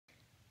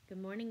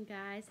Good morning,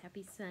 guys.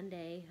 Happy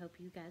Sunday. Hope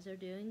you guys are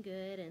doing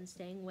good and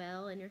staying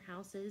well in your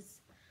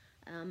houses.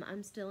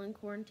 I'm still in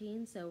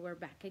quarantine, so we're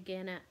back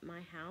again at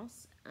my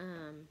house.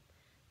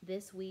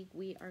 This week,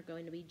 we are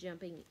going to be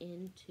jumping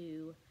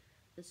into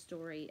the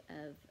story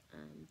of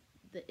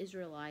the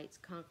Israelites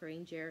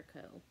conquering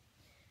Jericho.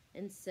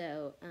 And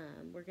so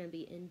we're going to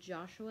be in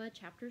Joshua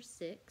chapter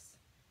 6.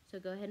 So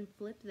go ahead and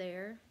flip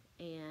there,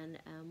 and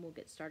we'll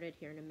get started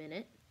here in a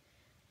minute.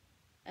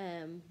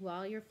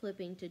 While you're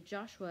flipping to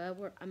Joshua,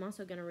 I'm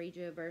also going to read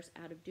you a verse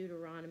out of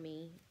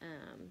Deuteronomy,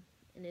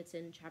 and it's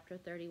in chapter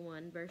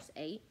 31, verse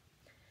 8.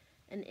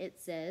 And it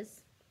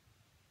says,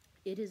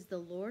 "It is the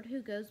Lord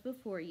who goes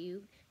before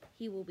you.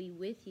 He will be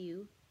with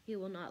you. He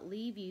will not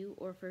leave you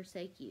or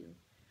forsake you.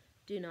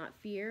 Do not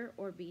fear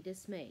or be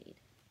dismayed."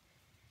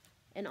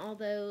 And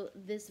although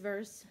this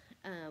verse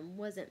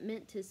wasn't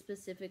meant to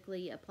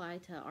specifically apply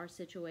to our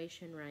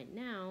situation right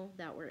now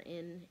that we're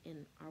in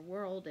our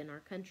world, in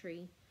our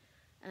country,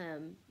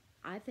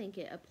 I think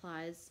it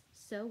applies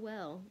so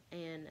well,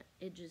 and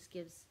it just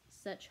gives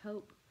such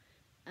hope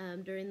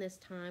during this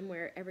time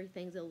where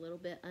everything's a little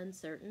bit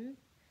uncertain.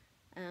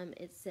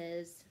 It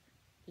says,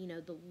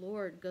 the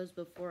Lord goes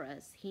before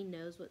us. He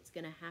knows what's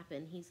going to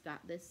happen. He's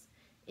got this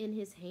in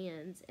his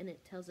hands, and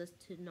it tells us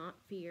to not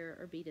fear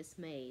or be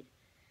dismayed.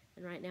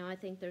 And right now I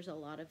think there's a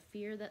lot of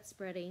fear that's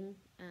spreading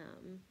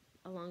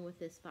along with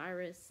this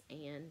virus,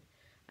 and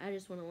I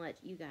just want to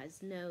let you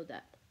guys know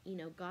that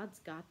God's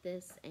got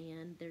this,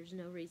 and there's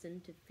no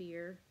reason to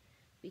fear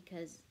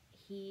because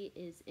he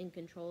is in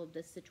control of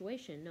this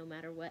situation no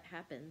matter what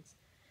happens.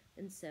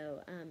 And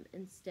so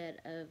instead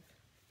of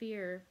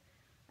fear,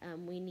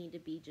 we need to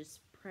be just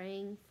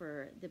praying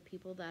for the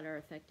people that are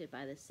affected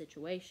by this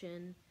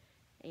situation,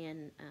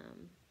 and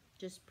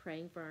just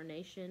praying for our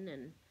nation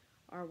and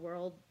our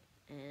world.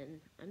 And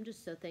I'm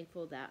just so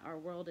thankful that our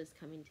world is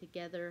coming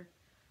together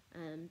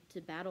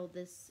to battle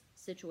this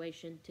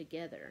situation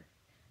together.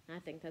 And I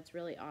think that's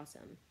really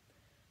awesome.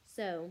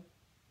 So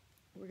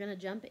we're going to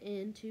jump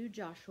into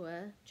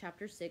Joshua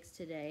chapter 6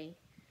 today,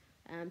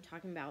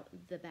 talking about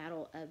the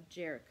Battle of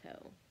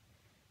Jericho.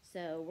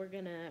 So we're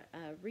going to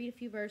read a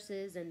few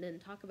verses and then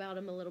talk about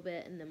them a little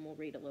bit, and then we'll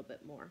read a little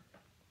bit more.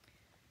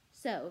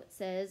 So it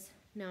says,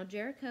 "Now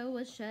Jericho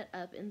was shut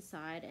up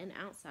inside and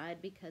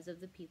outside because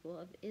of the people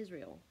of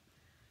Israel.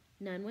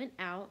 None went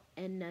out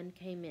and none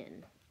came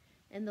in.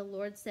 And the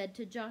Lord said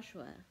to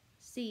Joshua,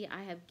 'See,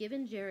 I have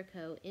given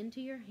Jericho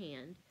into your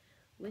hand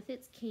with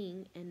its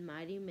king and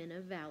mighty men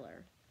of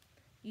valor.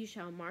 You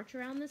shall march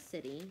around the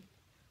city,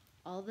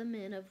 all the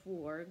men of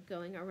war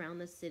going around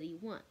the city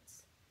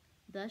once.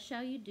 Thus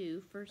shall you do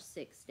for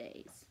 6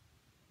 days.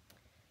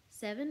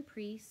 7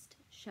 priests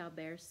shall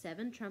bear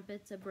 7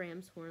 trumpets of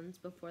ram's horns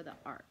before the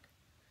ark.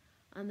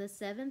 On the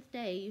 7th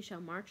day you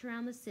shall march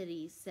around the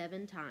city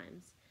 7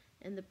 times,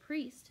 and the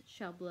priest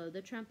shall blow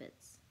the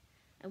trumpets.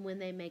 And when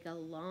they make a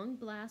long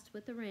blast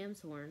with the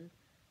ram's horn,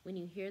 when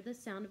you hear the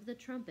sound of the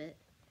trumpet,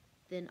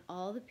 then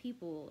all the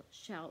people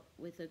shout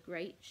with a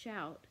great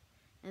shout,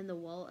 and the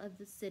wall of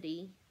the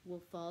city will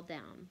fall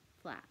down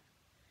flat.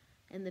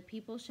 And the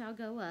people shall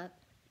go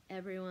up,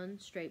 everyone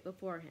straight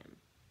before him.'"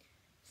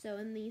 So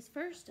in these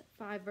first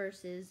 5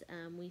 verses,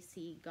 we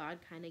see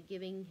God kind of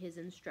giving his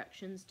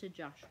instructions to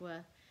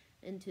Joshua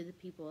and to the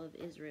people of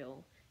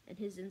Israel. And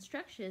his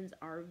instructions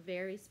are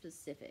very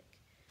specific.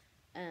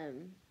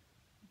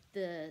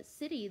 The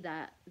city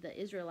that the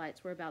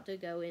Israelites were about to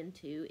go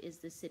into is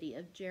the city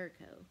of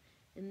Jericho.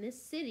 And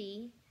this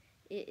city,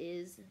 it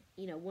is,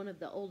 one of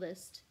the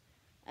oldest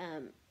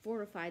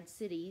fortified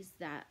cities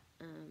that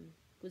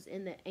was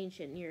in the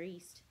ancient Near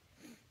East.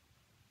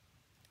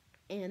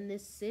 And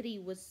this city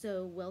was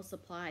so well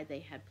supplied. They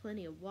had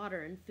plenty of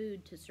water and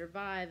food to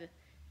survive,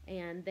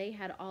 and they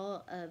had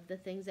all of the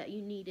things that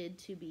you needed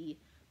to be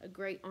a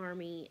great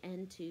army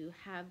and to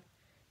have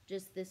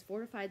just this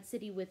fortified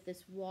city with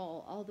this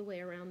wall all the way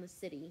around the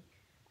city,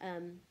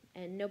 and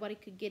nobody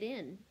could get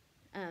in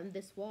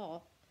this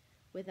wall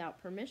without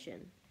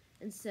permission.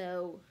 And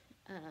so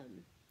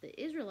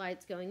the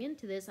Israelites going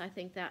into this, I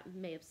think that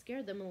may have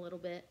scared them a little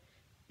bit,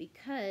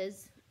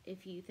 because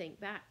if you think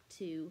back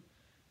to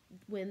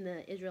when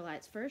the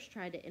Israelites first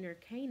tried to enter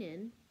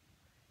Canaan,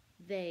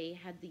 they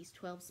had these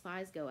 12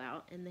 spies go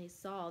out, and they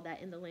saw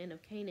that in the land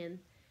of Canaan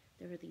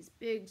there were these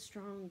big,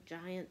 strong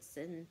giants,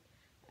 and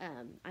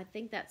I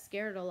think that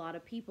scared a lot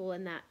of people,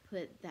 and that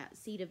put that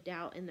seed of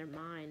doubt in their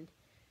mind.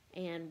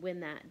 And when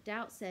that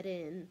doubt set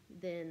in,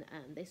 then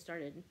they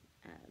started,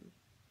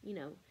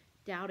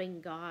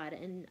 doubting God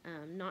and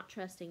not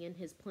trusting in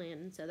his plan.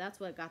 And so that's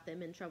what got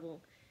them in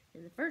trouble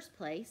in the first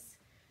place.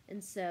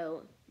 And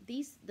so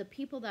the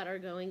people that are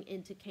going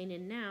into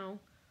Canaan now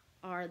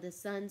are the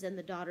sons and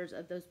the daughters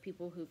of those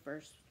people who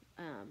first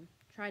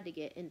tried to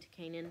get into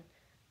Canaan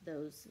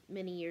those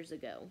many years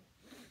ago.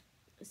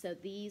 So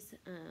these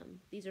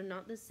are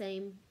not the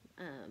same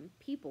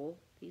people.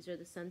 These are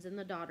the sons and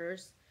the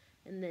daughters,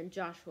 and then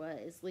Joshua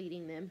is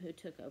leading them, who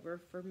took over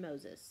for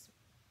Moses.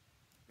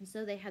 And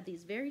so they had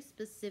these very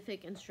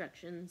specific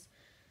instructions.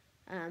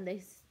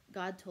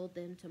 God told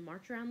them to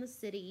march around the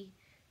city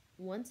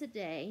once a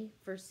day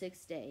for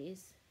 6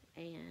 days,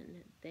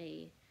 and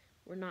they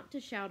were not to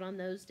shout on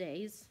those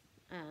days.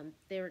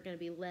 They were going to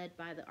be led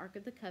by the Ark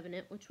of the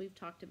Covenant, which we've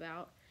talked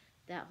about,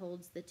 that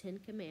holds the 10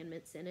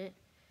 Commandments in it.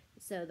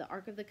 So the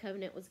Ark of the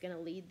Covenant was going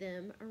to lead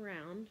them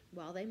around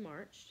while they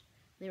marched.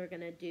 They were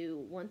going to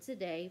do once a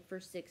day for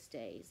 6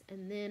 days.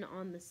 And then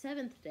on the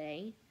seventh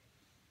day,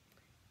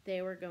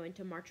 they were going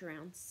to march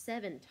around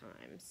 7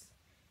 times.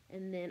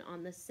 And then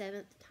on the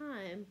seventh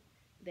time,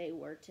 they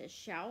were to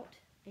shout,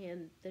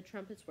 and the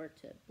trumpets were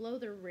to blow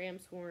their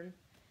ram's horn.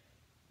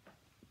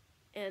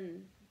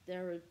 And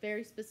there were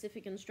very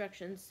specific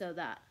instructions so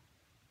that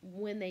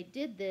when they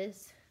did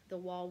this, the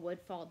wall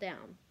would fall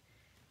down.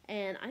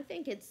 And I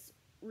think it's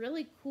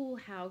really cool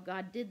how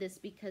God did this,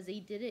 because he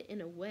did it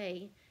in a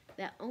way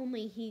that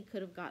only he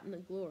could have gotten the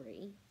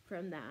glory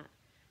from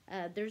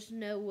that. There's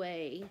no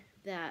way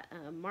that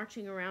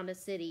marching around a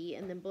city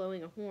and then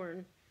blowing a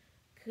horn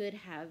could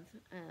have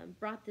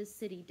brought this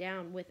city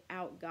down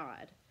without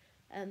God.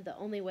 And the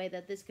only way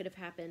that this could have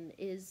happened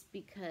is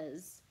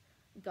because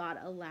God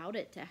allowed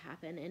it to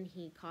happen, and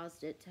he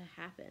caused it to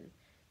happen.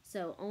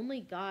 So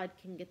only God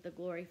can get the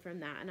glory from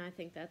that, and I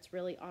think that's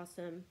really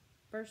awesome,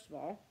 first of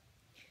all.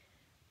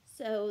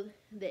 So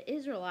the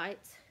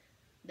Israelites,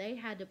 they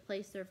had to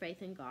place their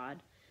faith in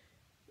God.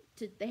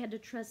 They had to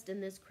trust in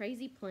this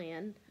crazy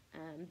plan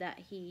that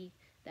he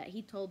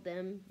told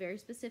them, very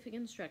specific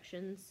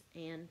instructions,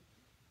 and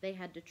they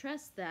had to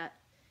trust that,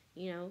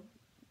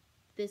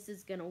 this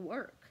is going to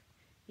work.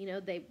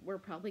 They were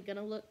probably going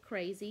to look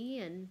crazy,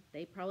 and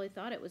they probably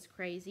thought it was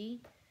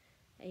crazy.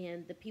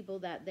 And the people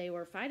that they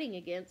were fighting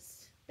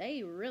against,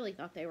 they really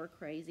thought they were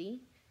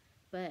crazy.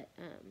 But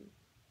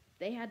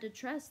they had to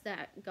trust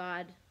that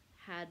God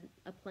had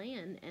a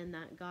plan, and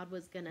that God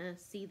was going to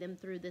see them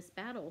through this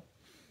battle.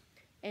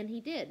 And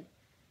he did.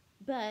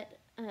 But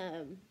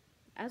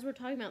as we're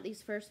talking about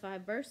these first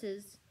 5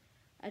 verses,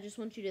 I just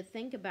want you to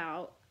think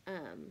about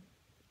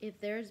if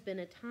there's been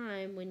a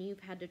time when you've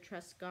had to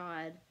trust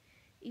God,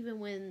 even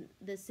when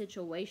the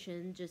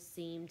situation just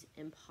seemed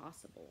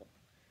impossible.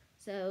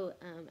 So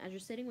as you're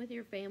sitting with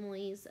your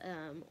families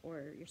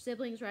or your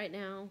siblings right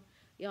now,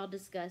 y'all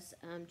discuss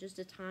just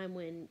a time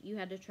when you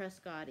had to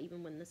trust God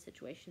even when the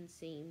situation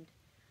seemed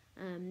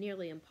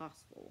nearly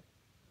impossible.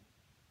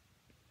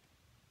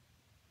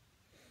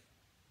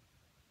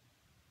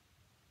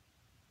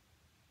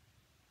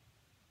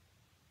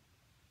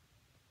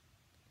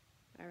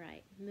 All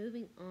right,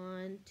 moving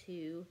on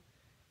to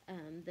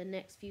the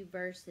next few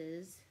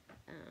verses.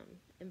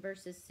 In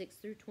verses 6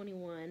 through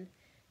 21,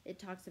 it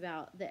talks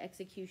about the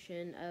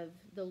execution of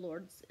the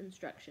Lord's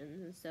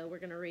instructions. And so we're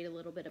going to read a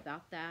little bit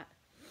about that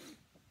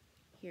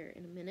here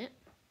in a minute.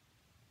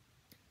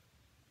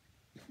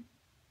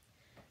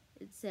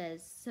 It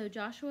says, "So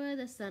Joshua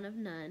the son of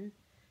Nun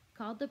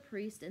called the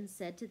priests and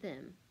said to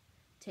them,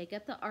 'Take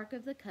up the ark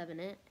of the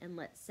covenant, and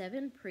let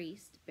 7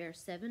 priests bear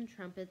 7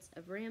 trumpets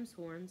of ram's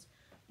horns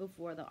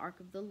before the ark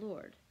of the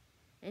Lord.'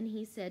 And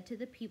he said to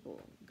the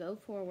people, 'Go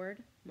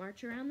forward,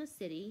 march around the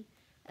city,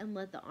 and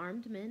let the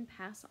armed men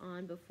pass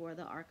on before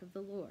the ark of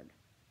the Lord.'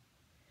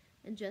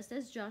 And just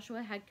as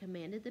Joshua had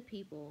commanded the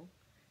people,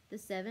 the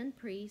 7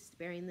 priests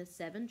bearing the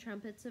 7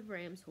 trumpets of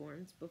ram's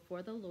horns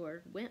before the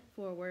Lord went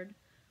forward,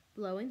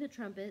 blowing the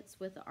trumpets,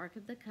 with the ark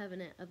of the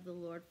covenant of the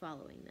Lord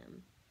following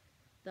them.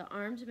 The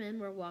armed men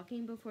were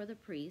walking before the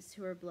priests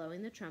who were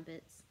blowing the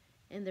trumpets,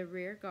 and the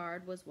rear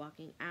guard was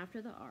walking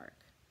after the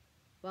ark,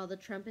 while the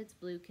trumpets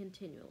blew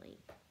continually.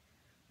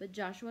 But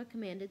Joshua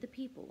commanded the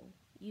people,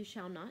 'You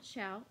shall not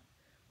shout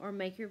or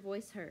make your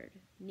voice heard,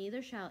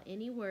 neither shall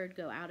any word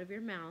go out of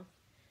your mouth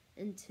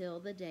until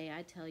the day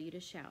I tell you to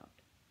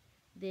shout.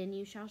 Then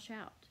you shall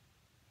shout.'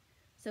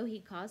 So he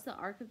caused the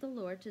ark of the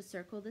Lord to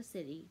circle the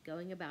city,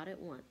 going about it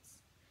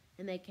once.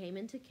 And they came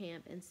into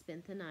camp and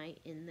spent the night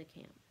in the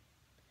camp.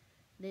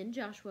 Then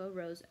Joshua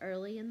rose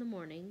early in the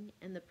morning,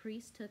 and the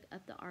priests took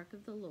up the ark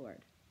of the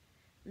Lord.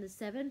 And the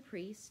 7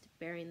 priests,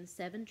 bearing the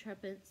 7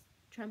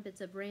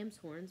 trumpets of ram's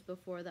horns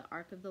before the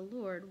ark of the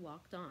Lord,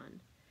 walked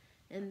on.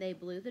 And they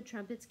blew the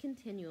trumpets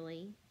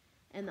continually,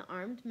 and the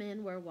armed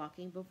men were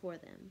walking before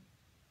them.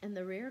 And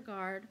the rear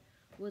guard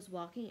was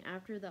walking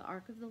after the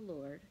ark of the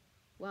Lord,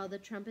 while the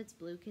trumpets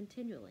blew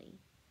continually.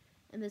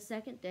 And the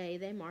second day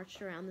they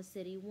marched around the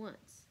city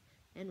once,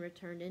 and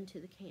returned into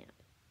the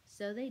camp.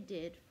 So they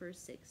did for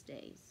 6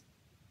 days.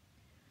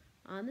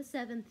 On the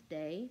 7th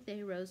day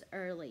they rose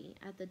early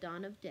at the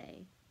dawn of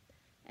day,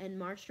 and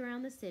marched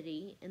around the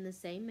city in the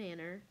same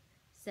manner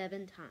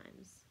 7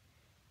 times.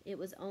 It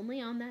was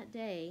only on that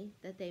day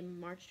that they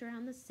marched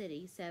around the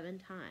city 7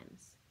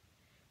 times.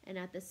 And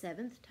at the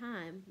 7th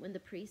time, when the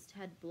priest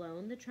had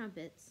blown the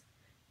trumpets,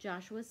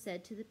 Joshua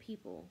said to the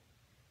people,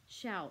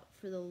 'Shout,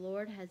 for the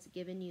Lord has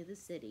given you the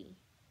city.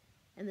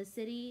 And the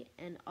city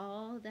and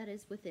all that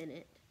is within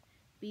it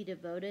be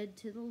devoted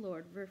to the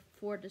Lord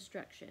for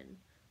destruction.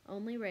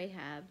 Only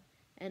Rahab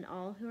and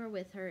all who are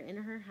with her in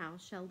her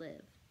house shall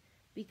live,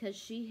 because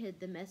she hid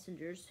the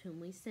messengers whom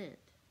we sent.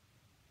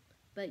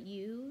 But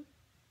you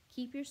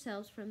keep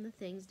yourselves from the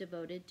things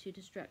devoted to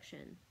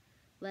destruction,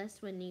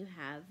 lest when you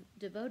have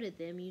devoted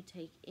them, you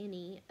take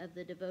any of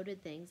the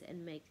devoted things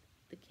and make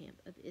the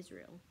camp of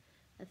Israel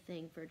a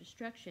thing for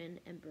destruction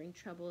and bring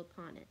trouble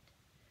upon it.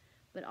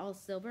 But all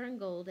silver and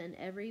gold and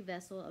every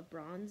vessel of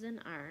bronze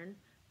and iron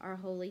are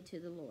holy to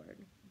the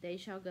Lord. They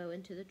shall go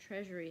into the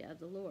treasury of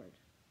the Lord.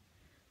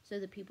 So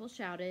the people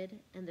shouted,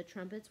 and the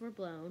trumpets were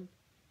blown.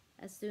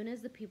 As soon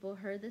as the people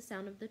heard the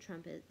sound of the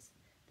trumpets,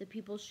 the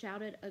people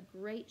shouted a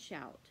great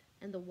shout,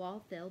 and the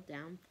wall fell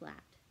down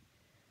flat,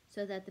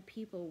 so that the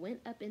people went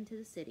up into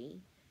the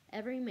city,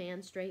 every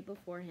man straight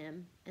before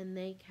him, and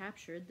they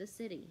captured the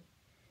city.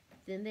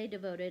 Then they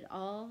devoted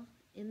all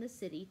in the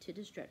city to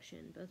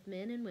destruction, both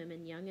men and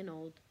women, young and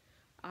old,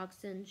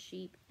 oxen,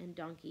 sheep, and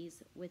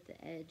donkeys, with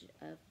the edge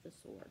of the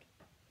sword.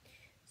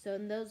 So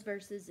in those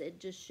verses, it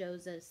just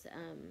shows us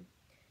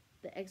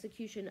the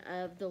execution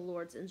of the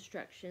Lord's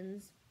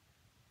instructions.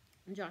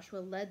 Joshua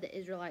led the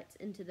Israelites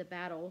into the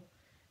battle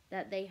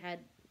that they had,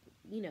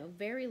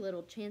 very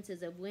little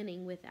chances of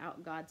winning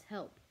without God's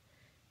help.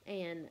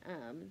 And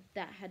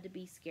that had to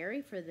be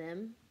scary for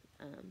them.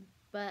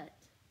 But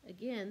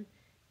again,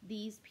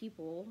 these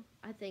people,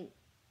 I think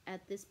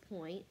at this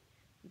point,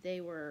 they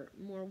were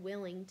more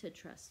willing to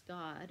trust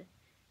God.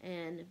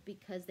 And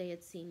because they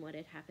had seen what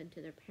had happened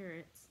to their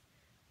parents,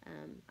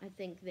 I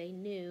think they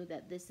knew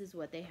that this is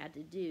what they had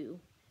to do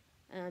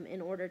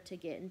in order to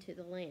get into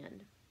the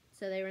land.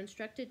 So they were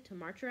instructed to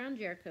march around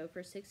Jericho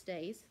for 6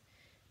 days,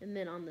 and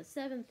then on the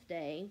 7th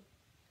day,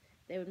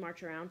 they would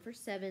march around for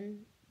 7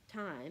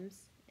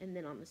 times, and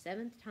then on the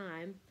 7th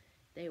time,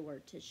 they were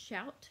to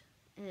shout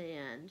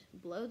and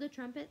blow the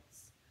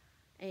trumpets,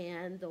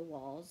 and the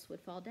walls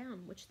would fall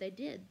down, which they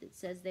did. It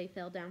says they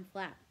fell down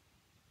flat.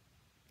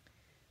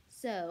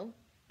 So,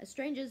 as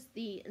strange as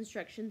the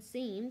instructions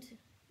seemed,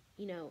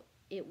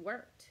 it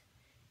worked.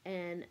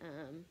 And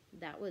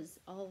that was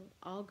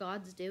all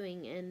God's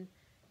doing, and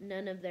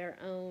none of their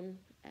own.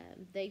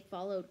 They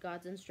followed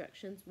God's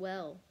instructions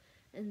well.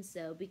 And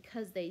so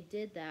because they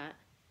did that,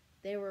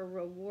 they were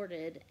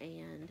rewarded,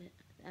 and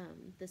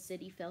the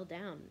city fell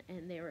down,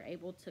 and they were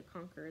able to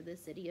conquer the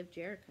city of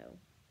Jericho.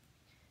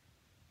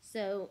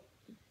 So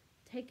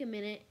take a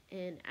minute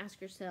and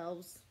ask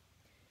yourselves,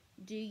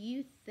 do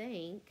you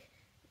think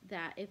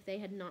that if they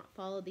had not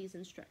followed these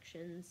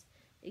instructions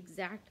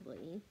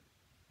exactly,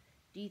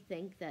 do you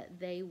think that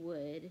they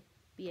would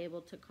be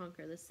able to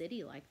conquer the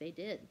city like they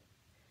did?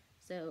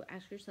 So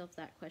ask yourself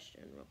that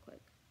question real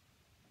quick.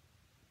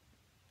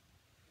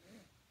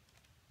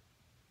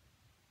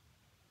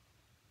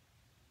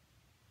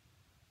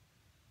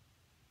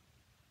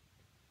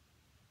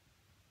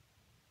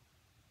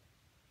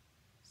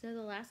 So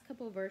the last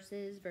couple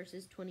verses,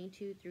 verses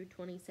 22 through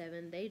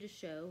 27, they just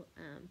show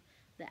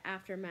the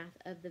aftermath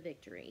of the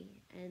victory.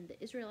 And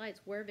the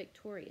Israelites were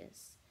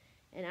victorious.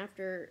 And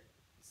after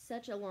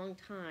such a long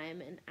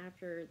time, and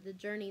after the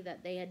journey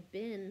that they had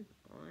been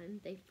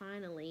on, they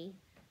finally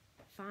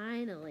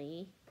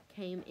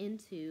came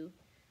into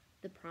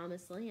the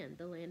promised land,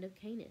 the land of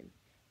Canaan.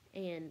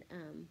 And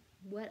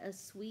what a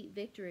sweet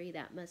victory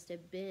that must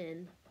have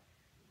been,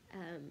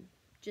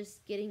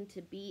 just getting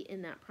to be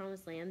in that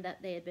promised land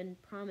that they had been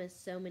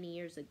promised so many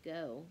years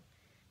ago.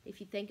 If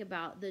you think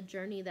about the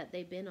journey that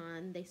they've been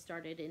on, they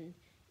started in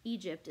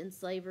Egypt in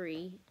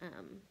slavery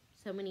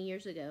so many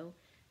years ago,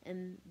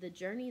 and the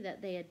journey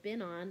that they had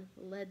been on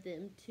led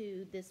them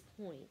to this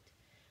point,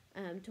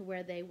 to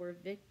where they were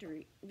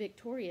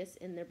victorious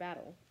in their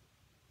battle.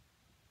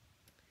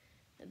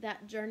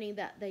 That journey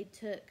that they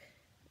took,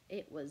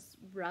 it was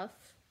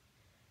rough,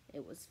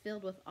 it was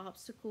filled with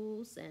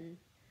obstacles, and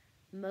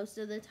most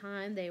of the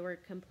time they were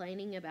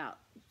complaining about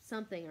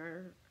something,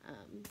 or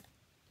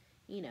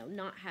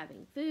not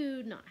having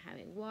food, not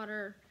having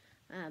water,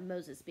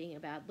 Moses being a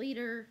bad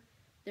leader.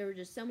 There were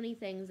just so many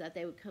things that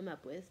they would come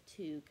up with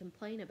to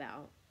complain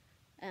about.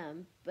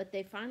 But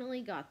they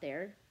finally got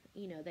there.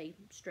 They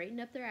straightened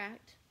up their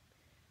act.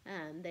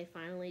 They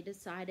finally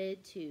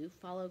decided to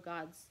follow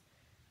God's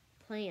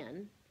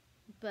plan.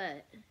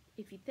 But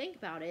if you think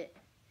about it,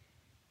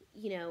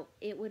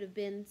 it would have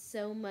been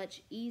so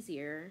much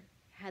easier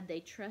had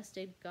they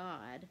trusted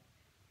God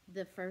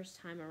the first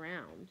time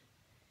around.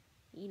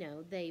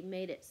 They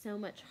made it so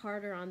much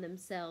harder on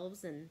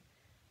themselves, and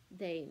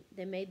they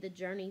made the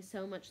journey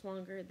so much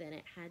longer than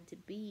it had to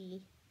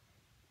be,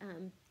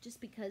 just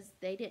because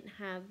they didn't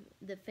have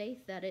the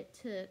faith that it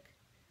took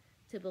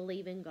to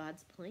believe in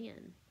God's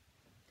plan.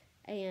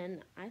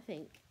 And I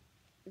think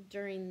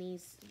during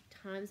these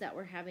times that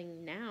we're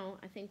having now,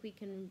 I think we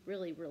can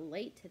really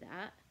relate to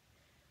that.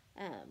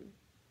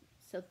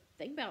 So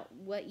think about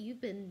what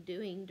you've been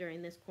doing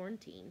during this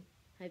quarantine.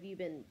 Have you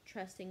been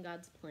trusting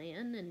God's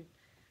plan and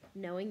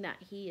knowing that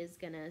He is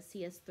going to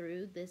see us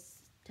through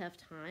this tough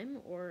time?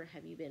 Or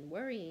have you been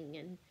worrying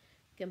and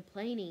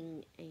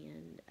complaining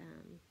and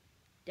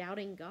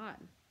doubting God?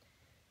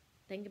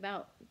 Think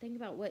about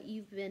what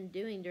you've been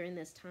doing during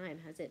this time.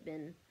 Has it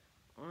been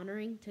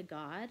honoring to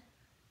God?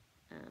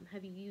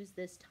 Have you used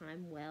this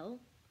time well?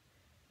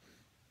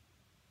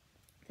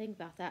 Think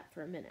about that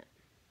for a minute.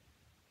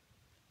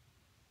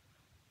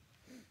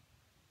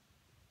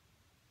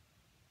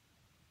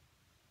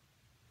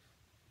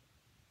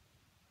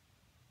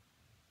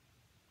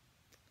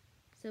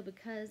 So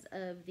because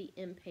of the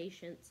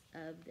impatience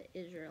of the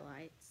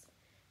Israelites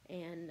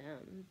and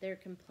their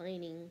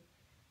complaining,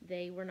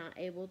 they were not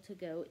able to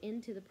go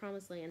into the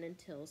promised land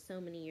until so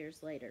many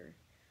years later.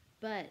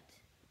 But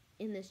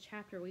in this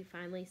chapter, we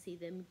finally see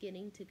them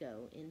getting to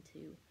go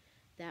into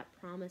that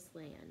promised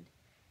land.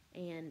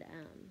 And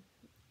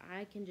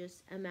I can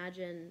just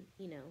imagine,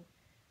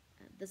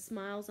 the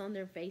smiles on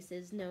their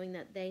faces knowing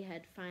that they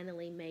had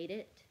finally made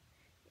it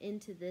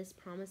into this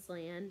promised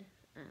land.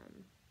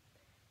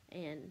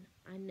 And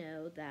I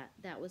know that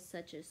that was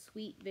such a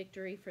sweet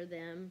victory for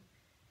them.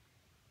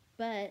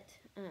 But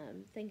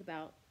think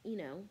about,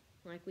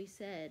 like we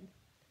said,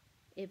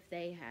 if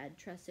they had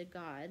trusted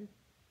God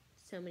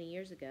so many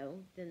years ago,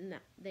 then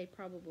they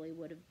probably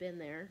would have been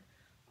there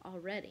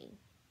already.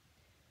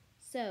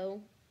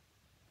 So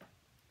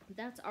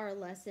that's our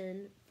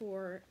lesson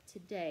for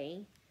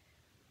today.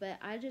 But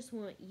I just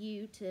want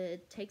you to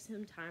take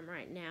some time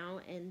right now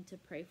and to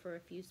pray for a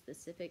few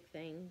specific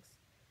things.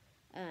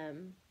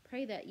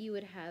 Pray that you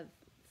would have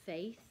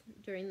faith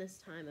during this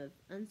time of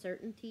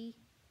uncertainty,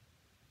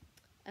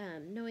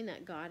 knowing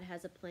that God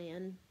has a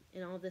plan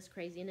in all this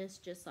craziness,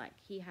 just like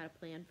he had a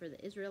plan for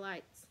the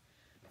Israelites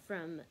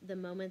from the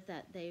moment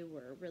that they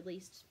were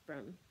released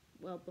from,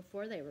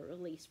 before they were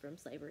released from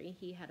slavery.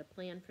 He had a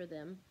plan for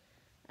them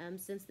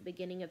since the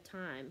beginning of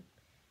time.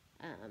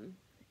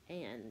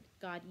 And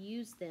God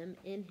used them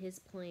in his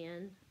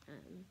plan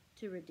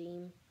to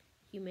redeem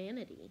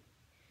humanity.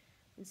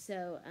 And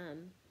so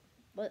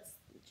let's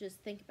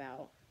just think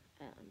about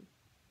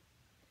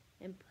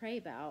and pray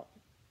about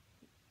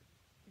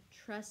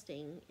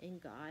trusting in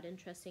God and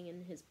trusting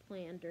in his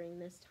plan during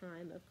this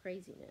time of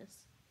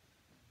craziness.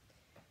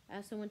 I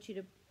also want you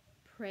to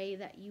pray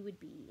that you would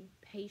be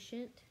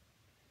patient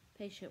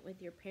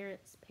with your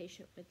parents,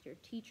 patient with your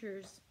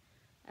teachers,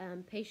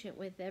 patient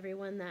with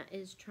everyone that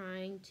is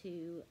trying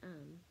to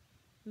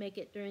make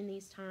it during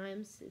these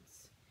times.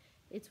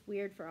 It's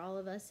weird for all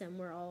of us, and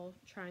we're all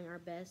trying our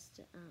best.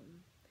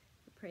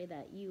 I pray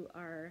that you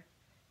are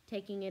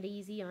taking it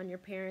easy on your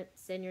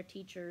parents and your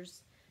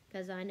teachers,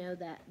 because I know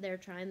that they're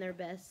trying their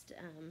best,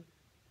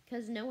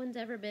 because no one's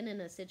ever been in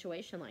a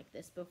situation like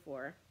this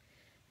before.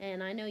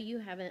 And I know you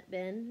haven't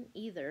been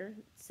either,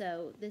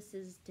 so this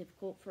is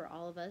difficult for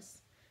all of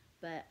us.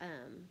 But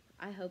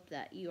I hope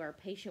that you are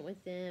patient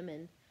with them,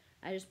 and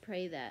I just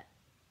pray that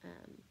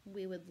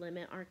we would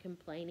limit our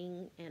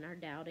complaining and our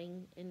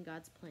doubting in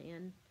God's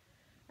plan,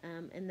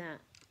 and that,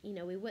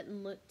 we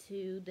wouldn't look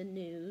to the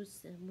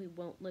news, and we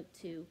won't look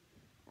to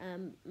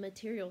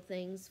material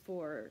things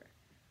for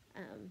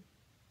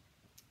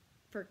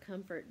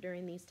comfort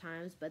during these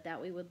times, but that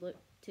we would look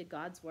to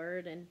God's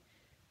word and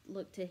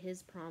look to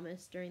his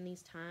promise during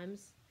these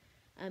times,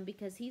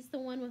 because he's the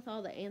one with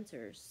all the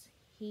answers.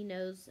 He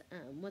knows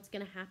what's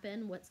going to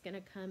happen, what's going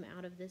to come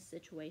out of this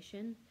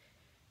situation.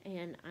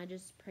 And I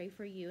just pray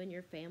for you and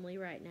your family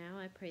right now.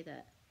 I pray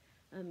that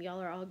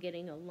y'all are all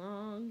getting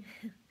along,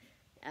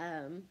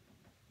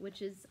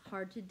 which is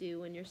hard to do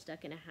when you're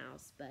stuck in a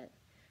house. But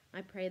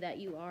I pray that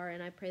you are,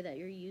 and I pray that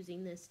you're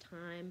using this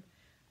time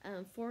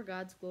for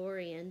God's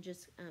glory and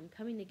just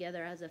coming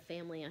together as a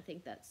family. I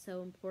think that's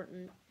so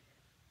important.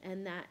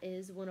 And that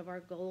is one of our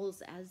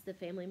goals as the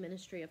family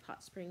ministry of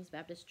Hot Springs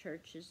Baptist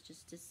Church, is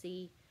just to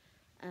see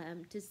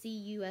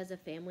you as a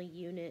family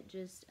unit,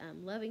 just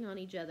loving on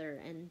each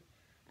other, and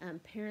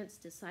parents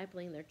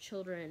discipling their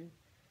children,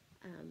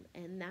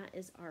 and that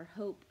is our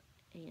hope.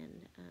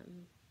 And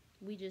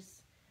we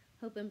just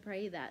hope and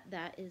pray that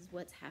that is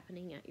what's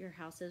happening at your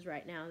houses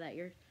right now, that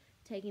you're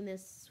taking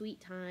this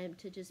sweet time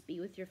to just be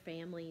with your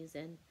families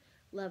and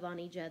love on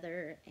each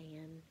other,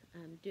 and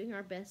doing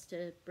our best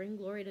to bring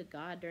glory to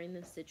God during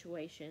this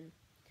situation.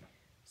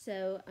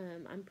 So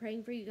I'm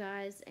praying for you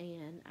guys,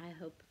 and I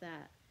hope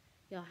that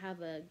y'all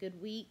have a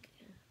good week.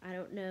 I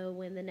don't know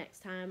when the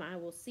next time I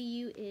will see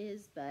you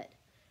is, but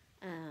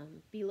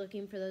be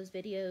looking for those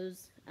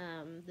videos.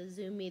 The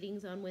Zoom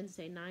meetings on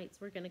Wednesday nights,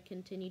 we're going to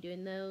continue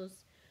doing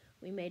those.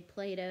 We made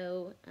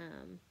Play-Doh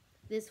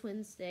this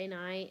Wednesday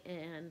night,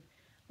 and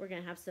we're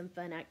going to have some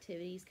fun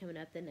activities coming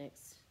up the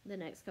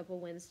next couple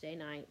Wednesday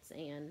nights,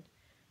 and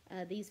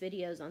these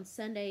videos on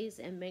Sundays.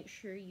 And make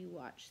sure you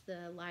watch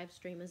the live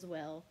stream as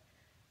well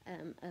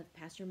of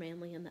Pastor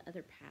Manley and the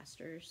other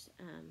pastors.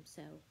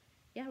 So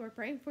yeah, we're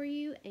praying for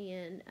you,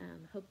 and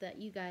hope that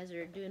you guys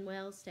are doing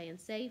well, staying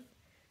safe,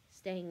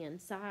 staying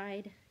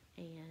inside,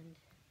 and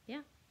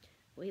yeah,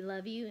 we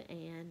love you,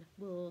 and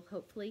we'll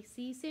hopefully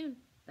see you soon.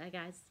 Bye,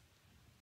 guys.